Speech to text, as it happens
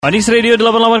ONIX Radio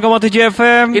 88,7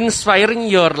 FM Inspiring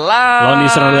your life. Long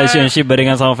distance relationship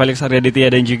barengan sama Felix Aryaditya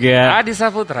dan juga Adi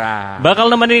Saputra. bakal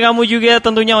nemenin kamu juga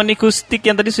tentunya ONIXCOUSTIC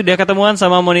yang tadi sudah ketemuan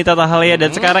sama Monita Tahalia. Dan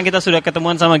sekarang kita sudah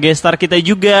ketemuan sama guest star kita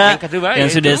juga Yang kedua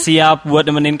yang yaitu sudah siap buat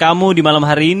nemenin kamu di malam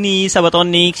hari ini, Sahabat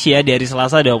ONIX ya, di hari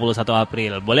Selasa 21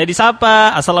 April. Boleh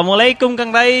disapa. Assalamualaikum Kang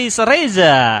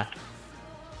Shareza.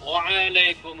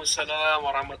 Waalaikumsalam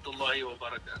warahmatullahi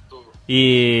wabarakatuh.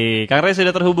 Kang Ray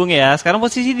sudah terhubung ya. Sekarang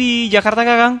posisi di Jakarta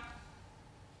Kak, Kang?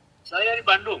 Saya di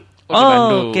Bandung.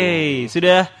 Bandung. Oke.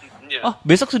 Sudah. Ya. Oh,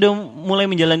 besok sudah mulai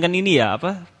menjalankan ini ya,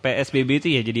 apa? PSBB itu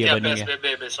ya jadi ya Bandung ya.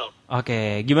 PSBB besok.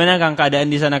 Oke. Gimana Kang keadaan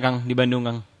di sana Kang, di Bandung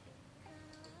Kang?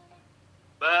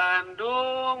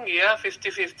 Bandung ya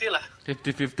 50-50 lah.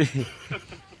 50-50.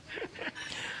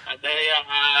 Ada yang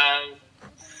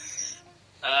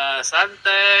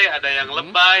santai, ada yang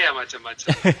lebay ya macam-macam.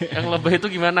 Yang lebih itu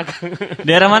gimana, Kang?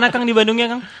 Daerah mana Kang di Bandungnya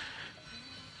Kang?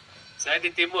 Saya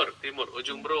di timur,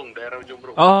 Ujung Berung, daerah Ujung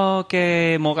Berung.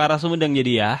 Oke, mau ke arah Sumedang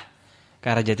jadi ya? Ke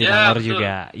arah Jatinangor Ya, betul.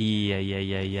 juga. Iya.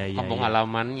 Kampung iya.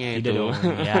 halamannya Tidak itu. dong,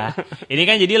 ya. Ini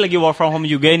kan jadi lagi work from home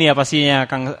juga ini ya pastinya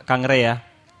Kang Ray ya.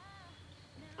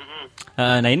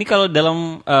 Nah ini kalau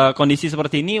dalam kondisi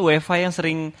seperti ini, WiFi yang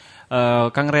sering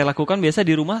Kang Ray lakukan biasa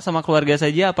di rumah sama keluarga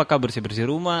saja, apakah bersih-bersih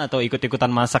rumah atau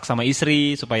ikut-ikutan masak sama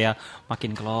istri supaya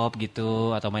makin klop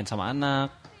gitu, atau main sama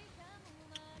anak?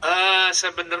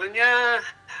 Sebenarnya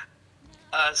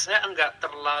saya enggak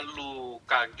terlalu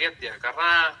kaget ya,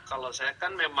 karena kalau saya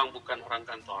kan memang bukan orang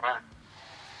kantoran.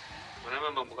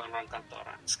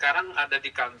 Sekarang ada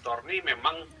di kantor nih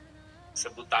memang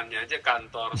sebutannya aja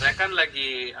kantor. Saya kan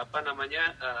lagi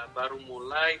baru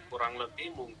mulai kurang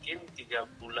lebih mungkin 3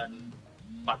 bulan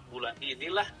 4 bulan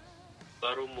inilah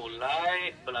baru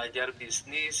mulai belajar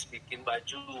bisnis bikin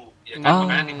baju ya kan.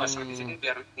 Makanya dipasang di sini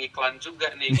biar ngiklan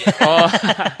juga nih gitu. Oh,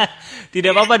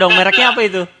 tidak apa-apa dong. Mereknya apa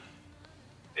itu?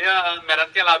 Ya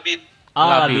mereknya Labid.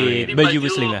 Labid. Ini Baju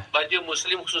muslim ya? Baju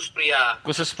muslim khusus pria.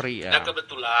 Khusus pria. Nah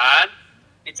kebetulan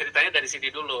ini ceritanya dari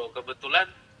sini dulu. Kebetulan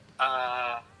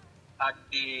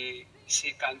di si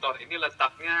kantor ini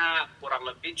letaknya kurang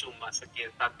lebih cuma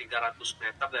sekitar 300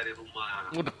 meter dari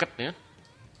rumah. Deket ya?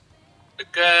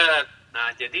 Deket. Nah,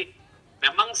 jadi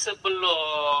memang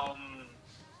sebelum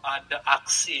ada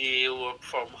aksi work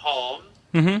from home,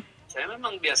 saya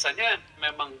memang biasanya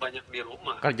banyak di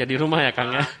rumah. Kerja di rumah ya,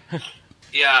 Kang ya?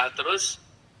 Ya, terus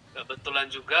kebetulan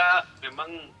juga memang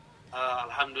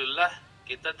alhamdulillah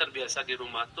kita terbiasa di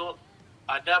rumah tuh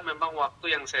ada memang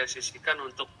waktu yang saya sisihkan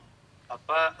untuk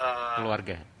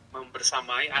Keluarga.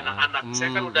 membersamai anak-anak.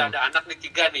 Saya kan udah ada anak nih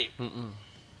 3 nih.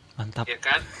 Mantap. Ya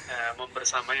kan,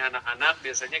 membersamai anak-anak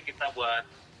biasanya kita buat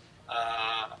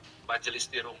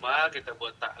majelis di rumah, kita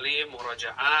buat taklim,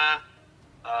 murojaah,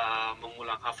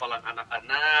 mengulang hafalan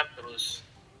anak-anak, terus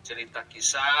cerita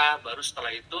kisah, baru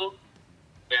setelah itu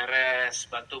beres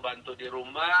bantu-bantu di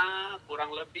rumah,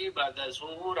 kurang lebih pada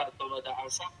zuhur atau pada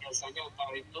asar biasanya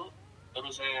antara itu,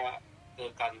 baru saya ke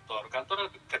kantor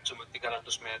dekat cuma 300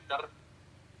 meter,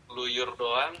 luyur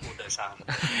doang udah sampai.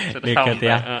 Dekat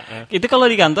ya. Itu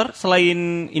kalau di kantor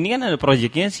selain ini kan ada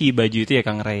proyeknya si baju itu ya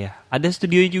Kang Ray ya. Ada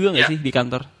studio juga nggak sih di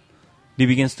kantor?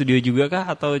 Dibikin studio juga kah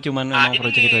atau cuman memang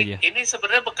proyek itu aja? Ini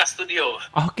sebenarnya bekas studio.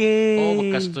 Oke. Oh,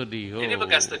 bekas studio. Ini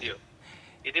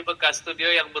bekas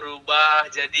studio yang berubah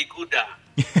jadi gudang.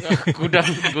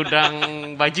 Gudang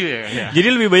baju ya? Jadi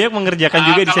lebih banyak mengerjakan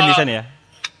juga desain-desain ya?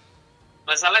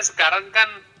 Masalah sekarang kan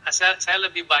saya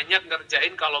lebih banyak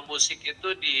ngerjain kalau musik itu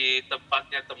di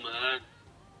tempatnya teman.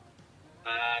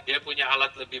 Nah, dia punya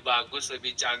alat lebih bagus,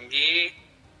 lebih canggih,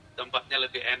 tempatnya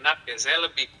lebih enak, ya saya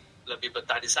lebih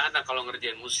betah di sana kalau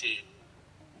ngerjain musik.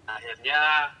 Nah, akhirnya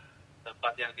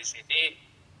tempat yang di sini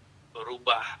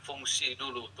berubah fungsi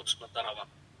dulu untuk sementara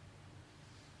waktu.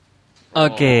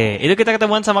 Oke, itu kita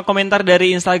ketemuan sama komentar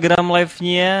dari Instagram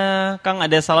live-nya. Kang,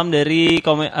 ada salam dari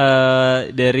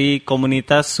dari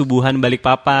komunitas Subuhan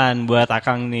Balikpapan buat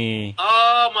Akang nih.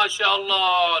 Oh, Masya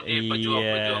Allah, di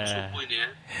pejuang-pejuang subuh ini ya.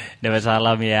 Dapat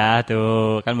salam ya,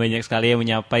 tuh kan banyak sekali yang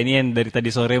menyapa ini yang dari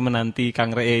tadi sore menanti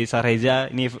Kang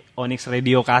Shareza. Ini ONIX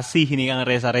Radio kasih ini Kang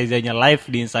Sharezanya live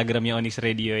di Instagramnya ONIX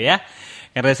Radio ya.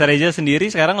 Kang Shareza sendiri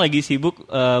sekarang lagi sibuk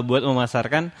buat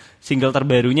memasarkan single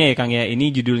terbarunya ya Kang ya. Ini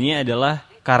judulnya adalah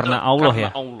Karena Allah ya.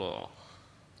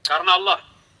 Karena Allah.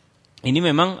 Ini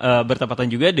memang bertepatan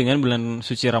juga dengan bulan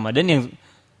suci Ramadan yang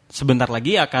sebentar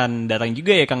lagi akan datang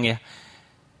juga ya Kang ya.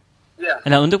 Ya.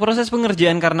 Nah untuk proses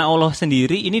pengerjaan Karena Allah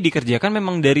sendiri ini dikerjakan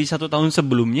memang dari 1 tahun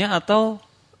sebelumnya atau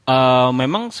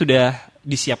memang sudah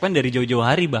disiapkan dari jauh-jauh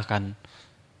hari bahkan?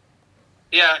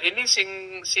 Ya, ini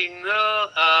single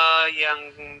yang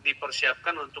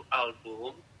dipersiapkan untuk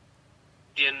album.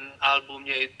 bikin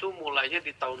albumnya itu mulainya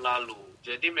di tahun lalu.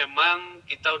 Jadi memang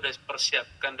kita udah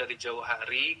persiapkan dari jauh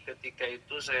hari. Ketika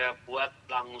itu saya buat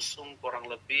langsung kurang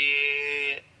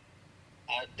lebih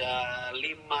ada 5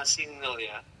 single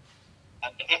ya.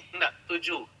 Ada 7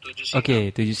 single.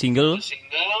 Oke, 7 single. 7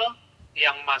 single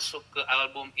yang masuk ke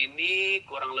album ini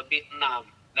kurang lebih 6.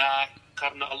 Nah,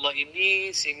 karena Allah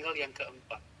ini single yang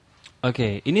keempat.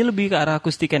 Oke, ini lebih ke arah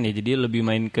akustikan ya, jadi lebih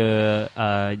main ke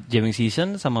jamming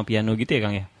session sama piano gitu ya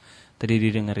Kang ya? Tadi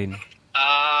didengerin.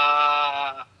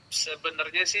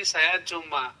 Sebenarnya sih saya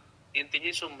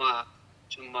intinya cuma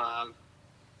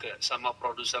sama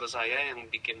produser saya yang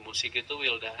bikin musik itu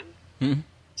Wildan.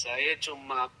 Saya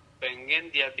cuma pengen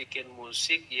dia bikin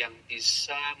musik yang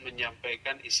bisa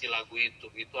menyampaikan isi lagu itu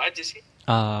aja sih.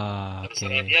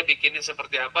 Terserah dia bikinnya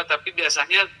seperti apa, tapi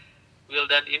biasanya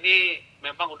Wildan ini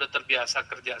memang udah terbiasa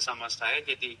kerja sama saya,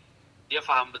 jadi dia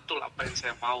paham betul apa yang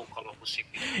saya mau kalau musik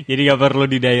ini. Jadi gak perlu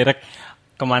didirect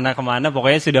kemana-kemana,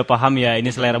 pokoknya sudah paham ya ini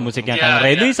selera musiknya Kang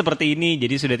Reddy seperti ini,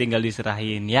 jadi sudah tinggal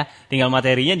diserahin ya. Tinggal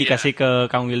materinya dikasih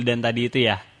ke Kang Wildan tadi itu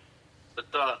ya.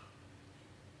 Betul.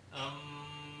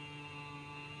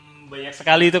 Banyak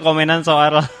sekali itu komenan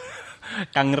soal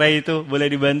Kang Ray itu, boleh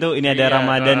dibantu? Ini ada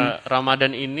Ramadan.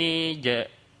 Ramadan ini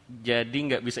jadi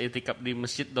nggak bisa itikaf di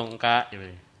masjid dong Kak.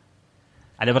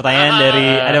 Ada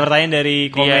pertanyaan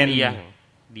dari komen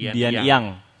Dian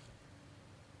Iyang.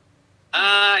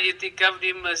 Itikaf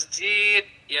di masjid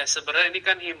ya sebenarnya ini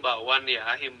kan himbauan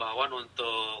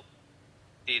untuk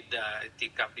tidak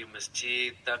itikaf di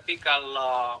masjid. Tapi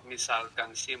kalau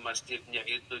misalkan si masjidnya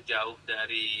itu jauh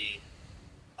dari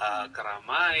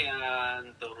keramaian,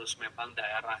 terus memang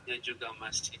daerahnya juga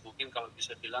masih, mungkin kalau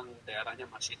bisa bilang daerahnya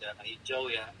masih daerah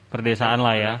hijau ya, perdesaan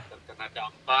lah ya, terkena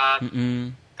dampak.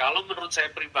 Kalau menurut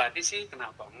saya pribadi sih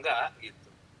kenapa enggak gitu,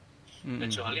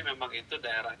 kecuali memang itu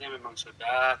daerahnya memang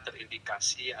sudah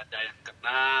terindikasi ada yang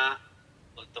kena,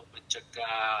 untuk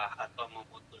mencegah atau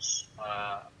memutus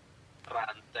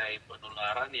rantai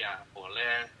penularan ya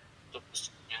boleh untuk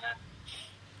musiknya.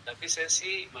 Tapi saya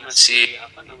sih masih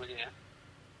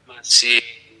masih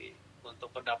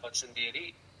untuk pendapat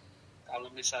sendiri,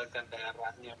 kalau misalkan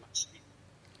daerahnya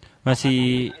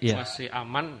masih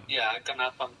aman ya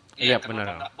kenapa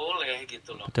benar, nggak boleh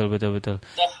gitu loh. Betul.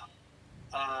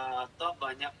 Toh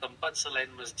banyak tempat selain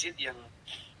masjid yang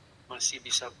masih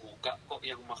bisa buka kok,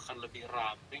 yang bahkan lebih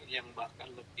ramai, yang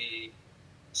bahkan lebih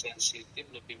sensitif,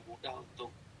 lebih mudah untuk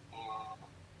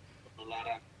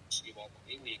penularan si wabah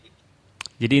ini gitu.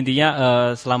 Jadi intinya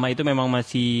selama itu memang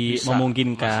masih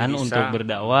memungkinkan untuk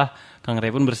berdakwah, Kang Ray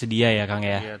pun bersedia ya Kang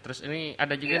ya. Iya, terus ini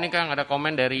ada juga nih Kang, ada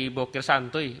komen dari Bokir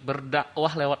Santuy,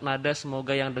 berdakwah lewat nada,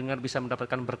 semoga yang dengar bisa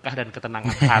mendapatkan berkah dan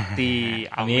ketenangan hati.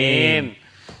 Amin.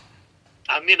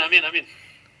 Amin.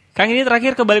 Kang, ini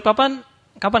terakhir ke Balikpapan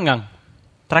kapan Kang?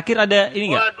 Terakhir ada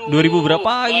ini nggak? 2000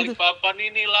 berapa gitu? Balikpapan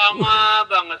ini lama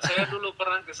banget. Saya dulu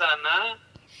pernah ke sana.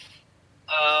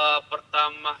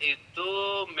 Pertama itu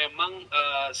memang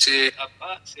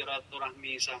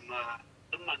silaturahmi sama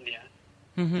teman ya.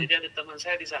 Jadi ada teman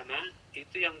saya di sana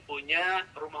itu yang punya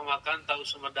rumah makan tahu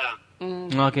Sumedang.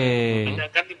 Oke. Ada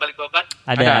kan di Balikpapan?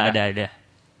 Ada.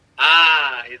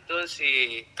 Itu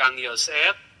si Kang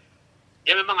Yosep.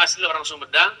 Dia memang asli orang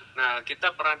Sumedang. Nah, kita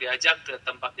pernah diajak ke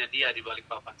tempatnya dia di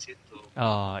Balikpapan situ.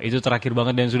 Oh, itu terakhir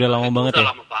banget dan sudah lama banget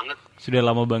ya? Sudah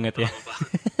lama banget ya.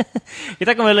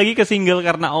 Kita kembali lagi ke single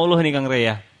Karena Allah nih Kang Ray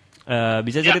ya.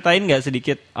 Bisa ceritain nggak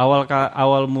sedikit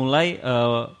awal mulai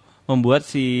membuat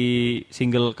si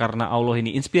single Karena Allah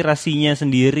ini, inspirasinya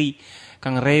sendiri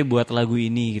Kang Ray buat lagu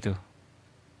ini gitu?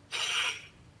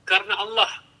 Karena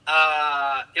Allah.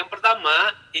 Yang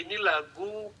pertama, ini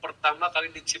lagu pertama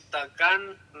kali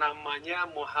diciptakan, namanya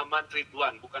Muhammad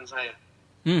Ridwan, bukan saya.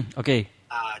 Oke.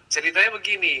 Ceritanya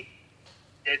begini.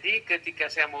 Jadi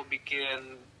ketika saya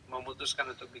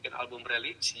memutuskan untuk bikin album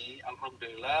religi,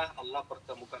 alhamdulillah Allah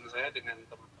pertemukan saya dengan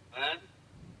teman-teman.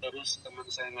 Terus teman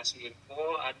saya ngasih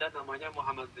info ada namanya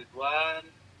Muhammad Ridwan.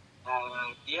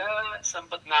 Dia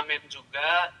sempat ngamen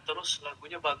juga, terus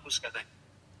lagunya bagus katanya.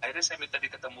 Akhirnya saya minta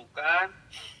diketemukan.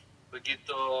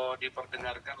 Begitu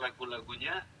diperdengarkan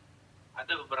lagu-lagunya,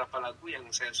 ada beberapa lagu yang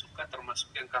saya suka,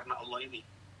 termasuk yang Karena Allah ini.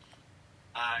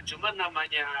 Cuma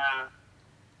namanya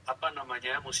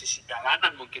musisi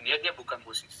jalanan mungkin ya, dia bukan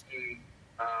musisi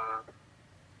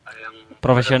yang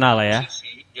profesional ya.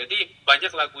 Jadi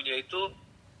banyak lagunya itu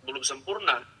belum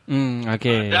sempurna.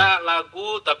 Oke. Ada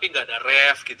lagu tapi nggak ada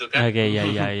ref gitu kan. Oke, ya.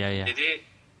 Jadi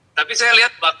tapi saya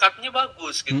lihat bakatnya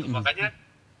bagus gitu, makanya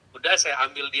udah saya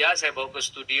ambil dia, saya bawa ke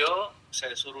studio,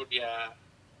 saya suruh dia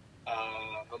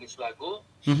nulis lagu.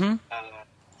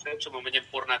 Saya cuma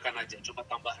menyempurnakan aja, cuma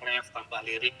tambah ref, tambah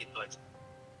lirik gitu aja.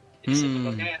 Jadi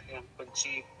sebenarnya yang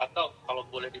atau kalau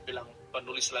boleh dibilang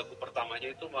penulis lagu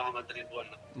pertamanya itu Muhammad Ridwan.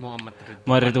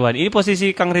 Muhammad Ridwan. Ini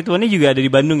posisi Kang Ridwan ini juga ada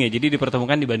di Bandung ya. Jadi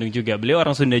dipertemukan di Bandung juga. Beliau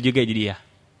orang Sunda juga jadi ya.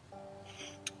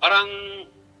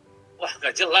 Wah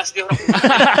gak jelas dia orang.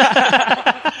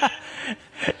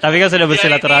 Tapi kan sudah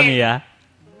bersilaturahmi ya.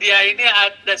 Dia ini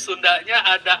ada Sundanya,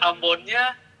 ada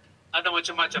Ambonnya, ada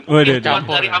macam-macam. Waduh,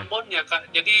 Dari Ambonnya, Kak.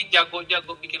 Jadi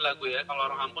jago-jago bikin lagu ya. Kalau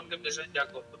orang Ambon kan biasanya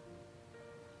jago tuh.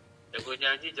 Jago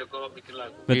nyanyi, jago bikin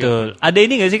lagu. Betul. Ada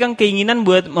ini gak sih Kang keinginan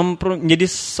buat menjadi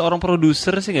seorang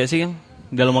produser sih gak sih Kang?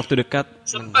 Dalam waktu dekat?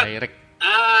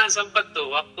 Sempet tuh.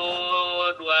 Waktu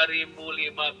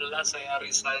 2015 saya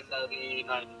resign dari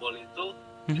Nightball itu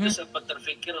sempat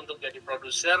terpikir untuk jadi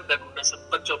produser dan udah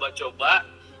sempat coba-coba.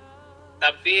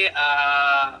 Tapi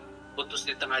putus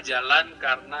di tengah jalan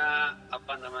karena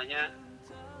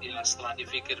ya setelah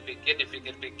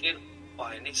dipikir-pikir,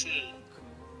 wah ini sih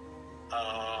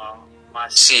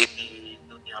masih di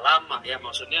dunia lama ya,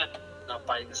 maksudnya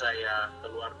ngapain saya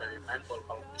keluar dari Nightball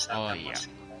kalau misalkan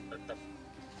masih tetap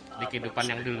di kehidupan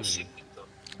yang dulu musik gitu.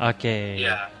 Oke.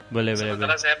 Ya, boleh.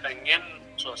 Sementara saya pengen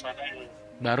suasana yang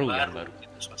baru.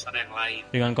 Gitu, suasana yang lain.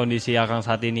 Dengan kondisi Akang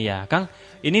saat ini ya, Kang.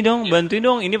 Ini dong, bantuin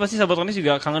dong. Ini pasti Sahabat Onyx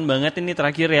juga kangen banget ini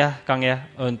terakhir ya, Kang ya,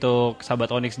 untuk Sahabat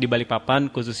Onyx di Balikpapan,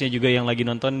 khususnya juga yang lagi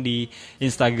nonton di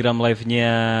Instagram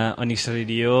live-nya Onyx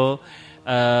Radio.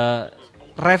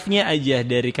 Ref-nya aja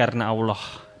dari Karena Allah,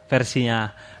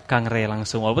 versinya Kang Ray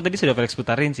langsung. Walaupun tadi sudah Felix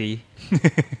putarin sih.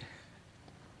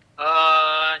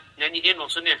 Nyanyiin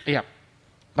maksudnya? Iya.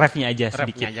 Ref-nya aja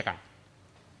sedikit. Ref-nya aja Kang.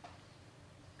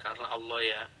 Karena Allah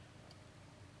ya.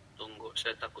 Tunggu,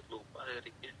 saya takut lupa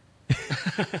liriknya.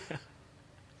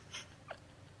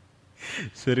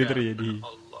 Sering terjadi.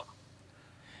 Allah.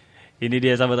 Ini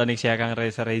dia Sahabat Onyx ya, Kang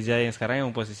Shareza yang sekarang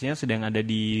yang posisinya sedang ada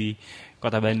di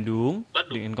Kota Bandung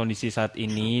dengan kondisi saat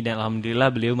ini, dan alhamdulillah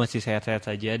beliau masih sehat-sehat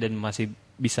saja dan masih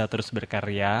bisa terus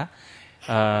berkarya.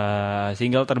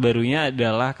 Single terbarunya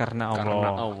adalah Karena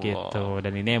Allah gitu,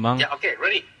 dan ini emang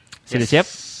ready. Sudah siap?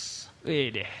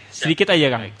 Wih deh, sedikit aja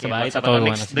Kang, sebaik atau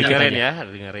gimana? Dengerin ya,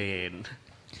 dengerin.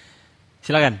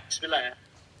 Silakan. Bismillah ya.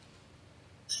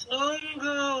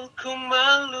 Sungguh ku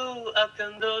malu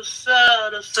akan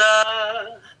dosa-dosa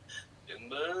yang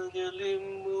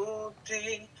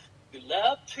menyelimuti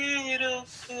gelap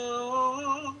hidupku,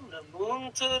 namun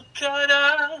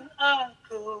terkadang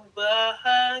aku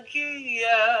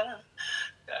bahagia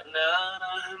karena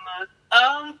rahmat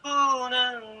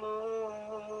ampunanmu.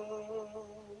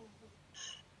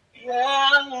 Ya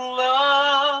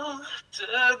Allah,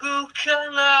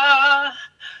 teguhkanlah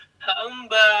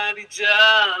hamba di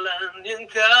jalan yang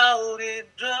kau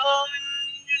ridhoi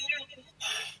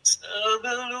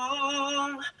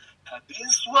sebelum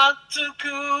habis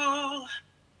waktuku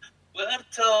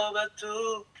bertobat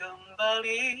untuk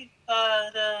kembali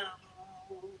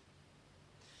padamu.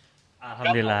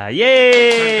 Alhamdulillah.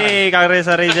 Yeay, Kang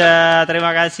Shareza,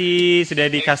 terima kasih sudah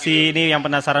dikasih ini yang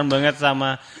penasaran banget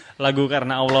sama lagu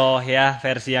Karena Allah ya,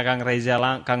 versi Kang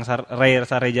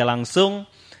Shareza langsung,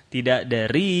 tidak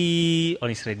dari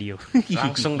Onyx Radio.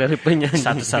 Langsung dari penyanyi.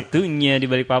 Satu-satunya di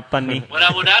Balikpapan nih.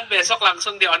 Mudah-mudahan besok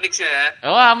langsung di Onyx ya.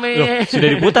 Oh amin. Loh, sudah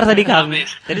diputar tadi Kang. Amin.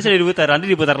 Tadi sudah diputar, nanti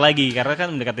diputar lagi karena kan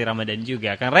mendekati Ramadan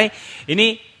juga. Kang Ray,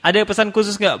 ini ada pesan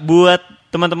khusus nggak buat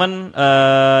teman-teman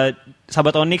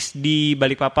Sahabat Onyx di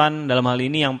Balikpapan dalam hal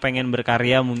ini yang pengen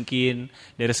berkarya mungkin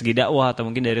dari segi dakwah atau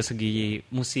mungkin dari segi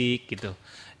musik gitu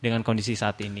dengan kondisi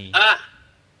saat ini?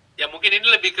 Ya mungkin ini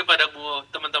lebih kepada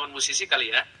teman-teman musisi kali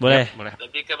ya. Boleh.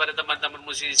 Lebih kepada teman-teman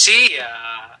musisi ya,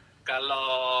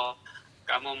 kalau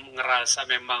kamu ngerasa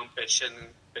memang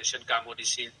passion kamu di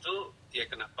situ, ya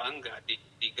kenapa enggak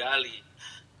digali.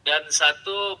 Dan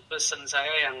satu pesan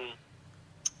saya yang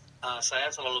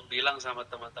saya selalu bilang sama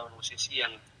teman-teman musisi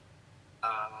yang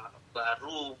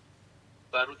baru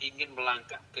ingin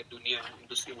melangkah ke dunia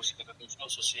industri musik Indonesia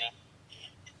khususnya,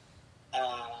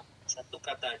 satu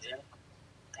kata aja,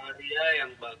 karya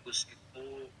yang bagus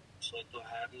itu suatu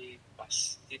hari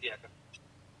pasti dia akan muncul.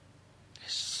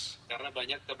 Karena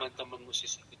banyak teman-teman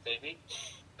musisi kita ini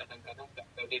kadang-kadang gak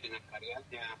pede dengan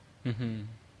karyanya,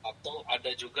 atau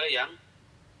ada juga yang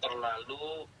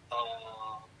terlalu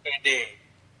pede.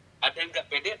 Ada yang gak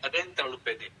pede, ada yang terlalu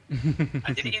pede. Nah,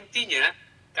 jadi intinya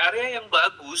karya yang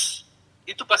bagus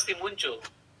itu pasti muncul.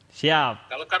 Siap.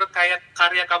 Kalau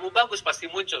karya kamu bagus pasti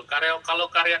muncul. Kalau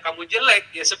karya kamu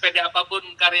jelek, ya sepede apapun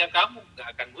karya kamu nggak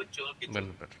akan muncul. Gitu.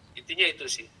 Benar. Intinya itu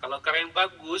sih. Kalau karya yang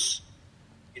bagus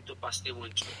itu pasti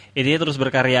muncul. Intinya terus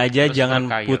berkarya aja, Terus jangan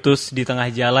berkarya. putus di tengah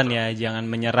jalan ya, jangan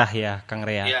menyerah ya, Kang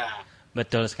Rea. Ya.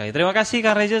 Betul sekali. Terima kasih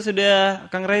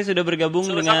Kang Ray sudah bergabung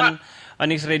Sama-sama. dengan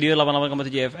Onyx Radio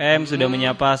 88,7 FM sudah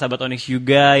menyapa sahabat Onyx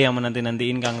juga yang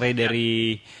menanti-nantiin Kang Ray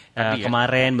dari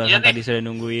kemarin, bahkan tadi sudah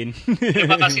nungguin.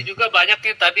 Terima kasih juga banyak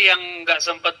nih tadi yang nggak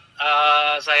sempet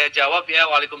saya jawab ya.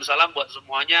 Waalaikumsalam buat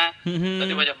semuanya.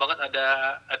 Tadi banyak banget,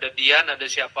 ada Dian, ada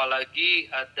siapa lagi,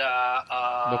 ada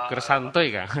Boker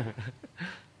santuy Kang.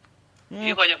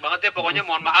 Iya banyak banget ya, pokoknya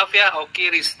mohon maaf ya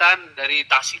Oki Ristan dari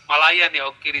Tasikmalaya nih.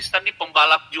 Oki Ristan nih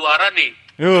pembalap juara nih.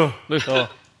 Tuh.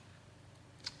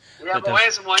 Ya pokoknya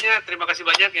semuanya terima kasih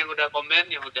banyak yang udah komen,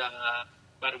 yang udah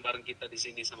bareng-bareng kita di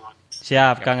sini sama ONIX.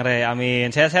 Siap Kang Ray, amin.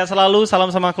 Sehat-sehat selalu,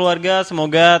 salam sama keluarga,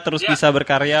 semoga terus bisa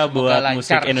berkarya buat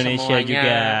musik Indonesia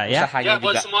juga ya. Ya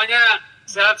buat semuanya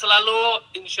sehat selalu,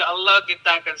 insya Allah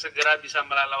kita akan segera bisa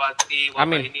melewati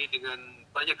wabah ini dengan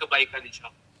banyak kebaikan insya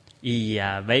Allah.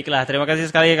 Iya, baiklah. Terima kasih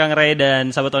sekali Kang Ray dan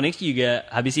sahabat Onyx juga.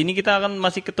 Habis ini kita akan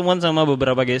masih ketemuan sama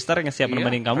beberapa gestar yang siap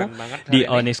menemani kamu di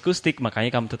ONIXCOUSTIC. Makanya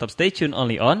kamu tetap stay tune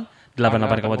only on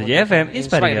 88,7 FM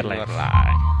Inspiring Your Life.